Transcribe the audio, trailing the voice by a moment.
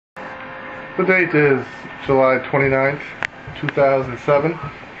The date is July 29th, 2007.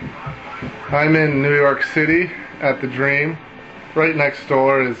 I'm in New York City at the Dream. Right next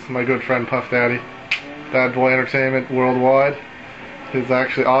door is my good friend Puff Daddy, Bad Boy Entertainment Worldwide. His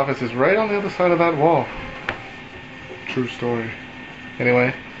actually office is right on the other side of that wall. True story.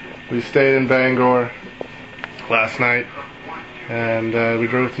 Anyway, we stayed in Bangor last night, and we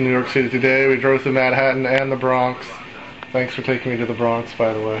drove to New York City today. We drove to Manhattan and the Bronx. Thanks for taking me to the Bronx,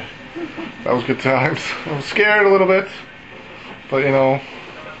 by the way. That was good times. I was scared a little bit, but you know,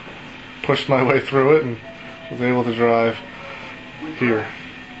 pushed my way through it and was able to drive here.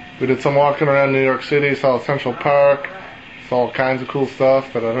 We did some walking around New York City, saw Central Park, saw all kinds of cool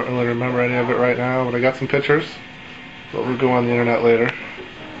stuff, but I don't really remember any of it right now, but I got some pictures, but we'll go on the internet later,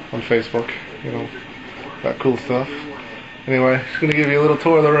 on Facebook, you know, that cool stuff. Anyway, just going to give you a little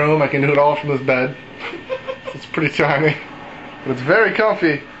tour of the room. I can do it all from this bed. It's pretty tiny, but it's very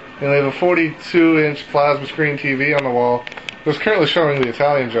comfy. And they have a 42-inch plasma screen TV on the wall. It's currently showing The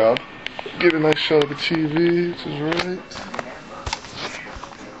Italian Job. Get a nice show of the TV, which is right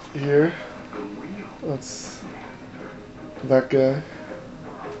here. That's that guy.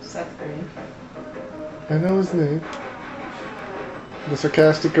 Seth Green. I know his name. The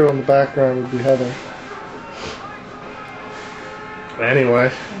sarcastic girl in the background would be Heather. Anyway.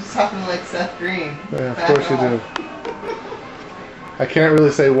 I'm just talking like Seth Green. Yeah, of course you do. I can't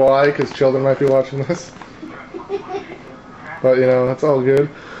really say why, because children might be watching this. But, you know, that's all good.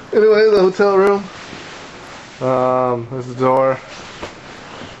 Anyway, the hotel room. There's the door.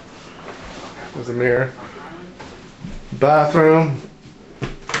 There's a mirror. Bathroom.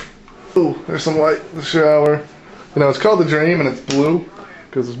 Ooh, there's some light. The shower. You know, it's called The Dream, and it's blue,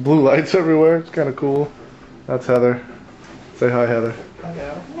 because there's blue lights everywhere. It's kind of cool. That's Heather. Say hi, Heather.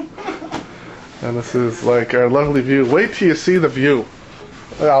 Hello. And this is like our lovely view. Wait till you see the view.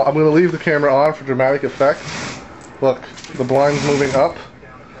 I'm going to leave the camera on for dramatic effect. Look, the blind's moving up.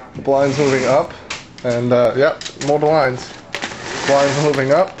 The blind's moving up. And, yep, more blinds. Blind's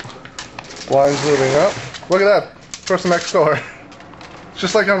moving up. Blind's moving up. Look at that. Person next door. It's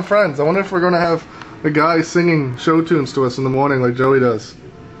just like on Friends. I wonder if we're going to have a guy singing show tunes to us in the morning like Joey does.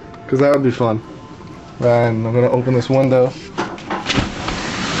 Because that would be fun. And I'm going to open this window.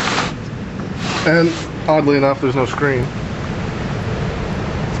 And oddly enough, there's no screen.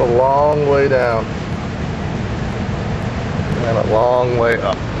 It's a long way down. And a long way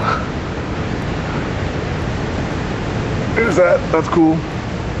up. There's that. That's cool.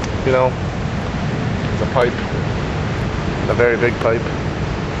 You know, it's a pipe. A very big pipe.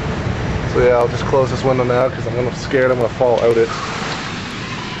 So yeah, I'll just close this window now because I'm scared I'm going to fall out it.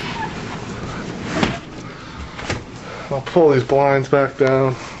 I'll pull these blinds back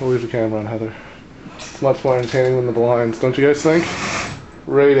down. We'll leave the camera on, Heather. It's much more entertaining than the blinds, don't you guys think?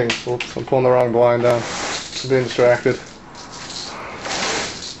 Rating. Oops, I'm pulling the wrong blind down. I'm being distracted.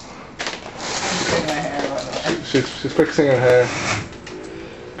 She's fixing her hair.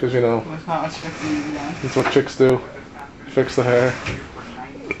 Because, you know, that's what chicks do. Fix the hair.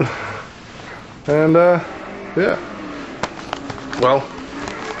 And, yeah. Well,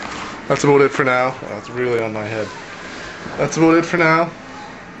 that's about it for now. Oh, it's really on my head. That's about it for now.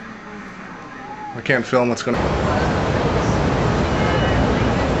 I can't film what's gonna...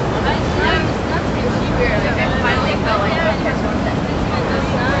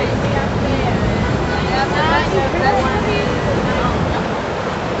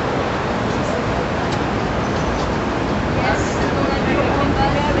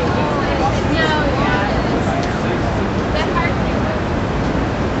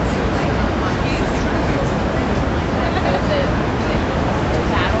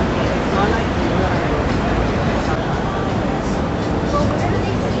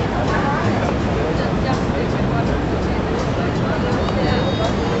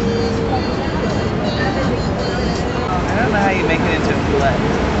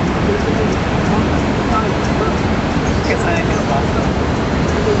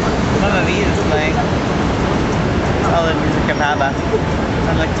 One of these, like, all the music of ABBA.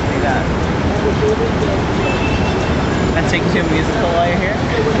 I'd like to do that. And take you to a musical while you're here?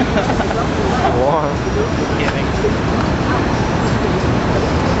 Wow. Kidding.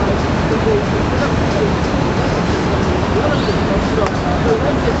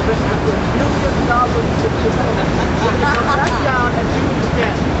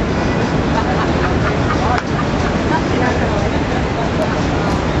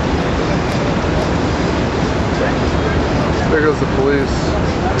 There goes the police,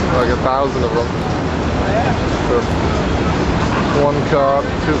 like 1,000 of them. So 1 cop,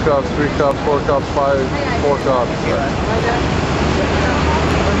 2 cops, 3 cops, 4 cops, 4 cops.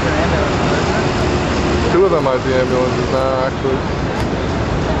 Two of them might be ambulances now, actually.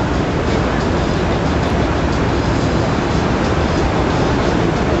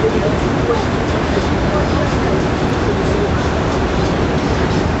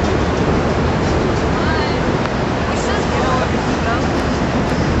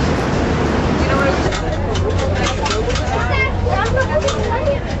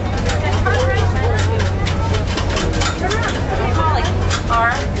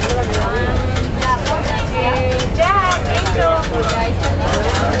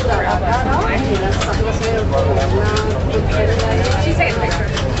 She's taking a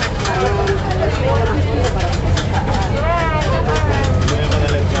picture.